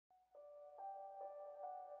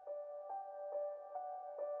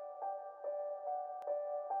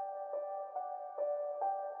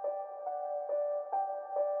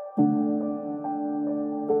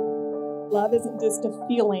Love isn't just a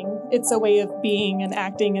feeling, it's a way of being and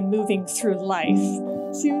acting and moving through life.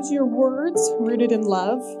 Choose your words rooted in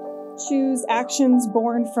love. Choose actions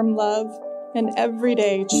born from love. And every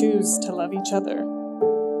day choose to love each other. To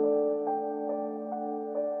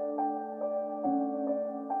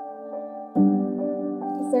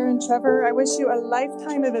Sarah and Trevor, I wish you a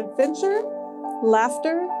lifetime of adventure,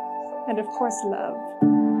 laughter, and of course, love.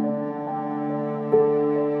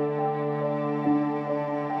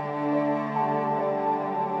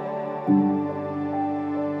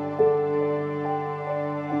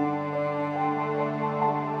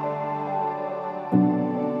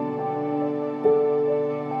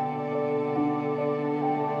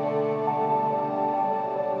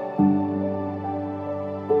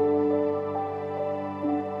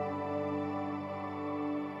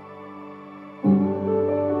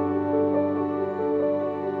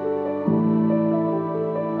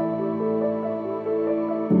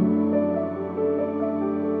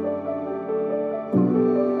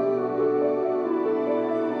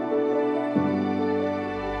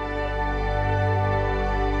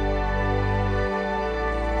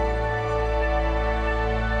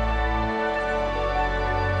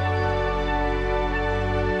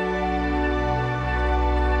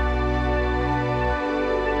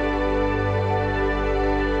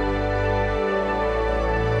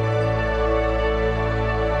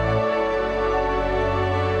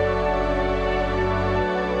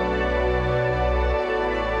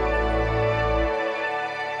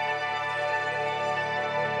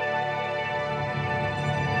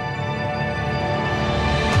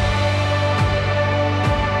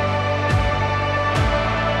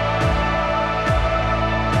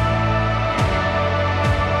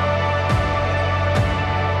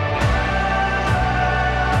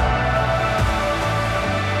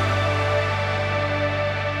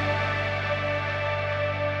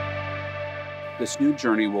 This new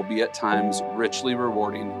journey will be at times richly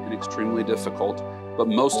rewarding and extremely difficult, but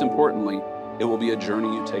most importantly, it will be a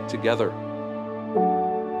journey you take together.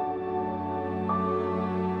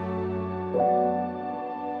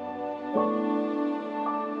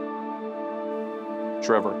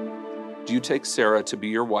 Trevor, do you take Sarah to be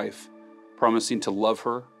your wife, promising to love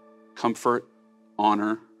her, comfort,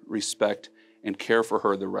 honor, respect, and care for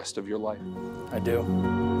her the rest of your life? I do.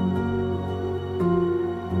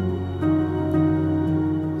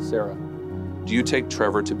 Sarah, do you take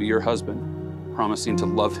Trevor to be your husband, promising to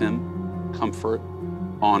love him, comfort,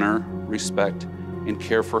 honor, respect, and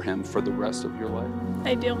care for him for the rest of your life?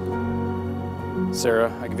 I do.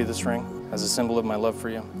 Sarah, I give you this ring as a symbol of my love for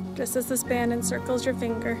you. Just as this band encircles your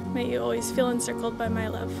finger, may you always feel encircled by my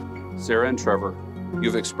love. Sarah and Trevor,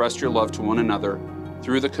 you've expressed your love to one another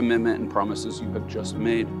through the commitment and promises you have just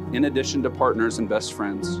made. In addition to partners and best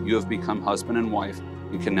friends, you have become husband and wife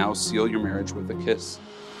and can now seal your marriage with a kiss.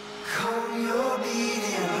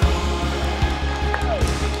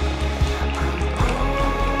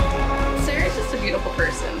 Sarah's just a beautiful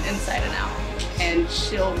person inside and out, and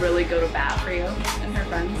she'll really go to bat for you and her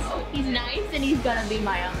friends. He's nice and he's gonna be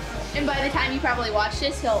my uncle. And by the time you probably watch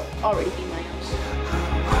this, he'll already be my uncle.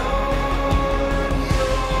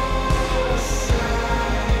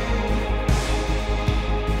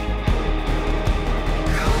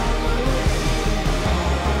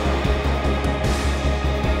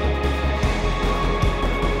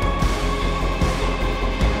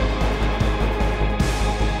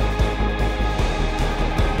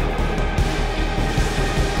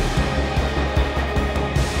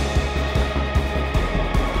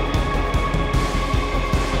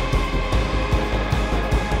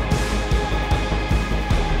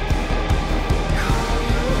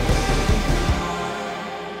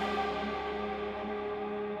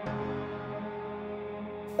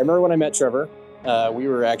 I remember when I met Trevor, we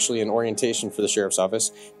were actually in orientation for the sheriff's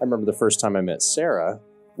office. I remember the first time I met Sarah,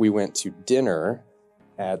 we went to dinner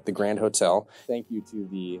at the Grand Hotel. Thank you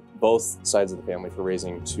to both sides of the family for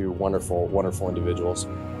raising two wonderful, wonderful individuals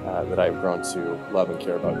that I've grown to love and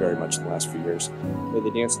care about very much in the last few years. May they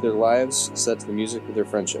dance their lives, set to the music of their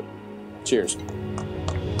friendship. Cheers.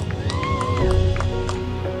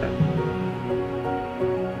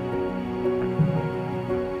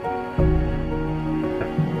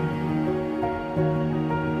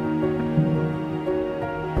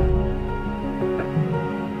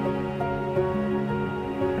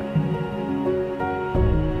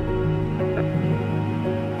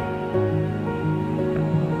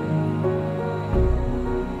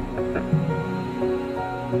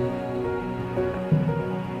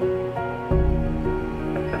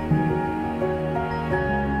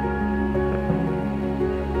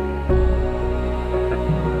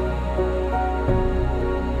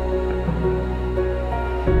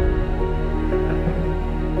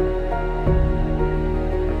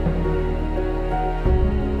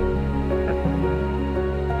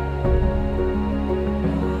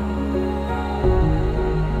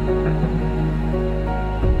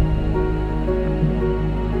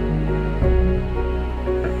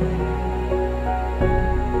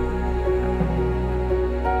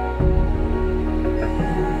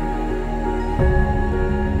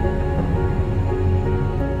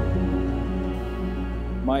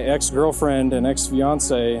 ex-girlfriend and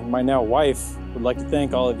ex-fiance, and my now wife, would like to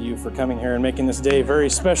thank all of you for coming here and making this day very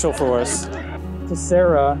special for us. To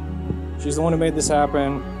Sarah, she's the one who made this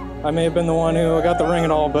happen. I may have been the one who got the ring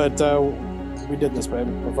and all, but we did this, babe.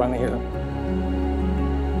 We're finally here.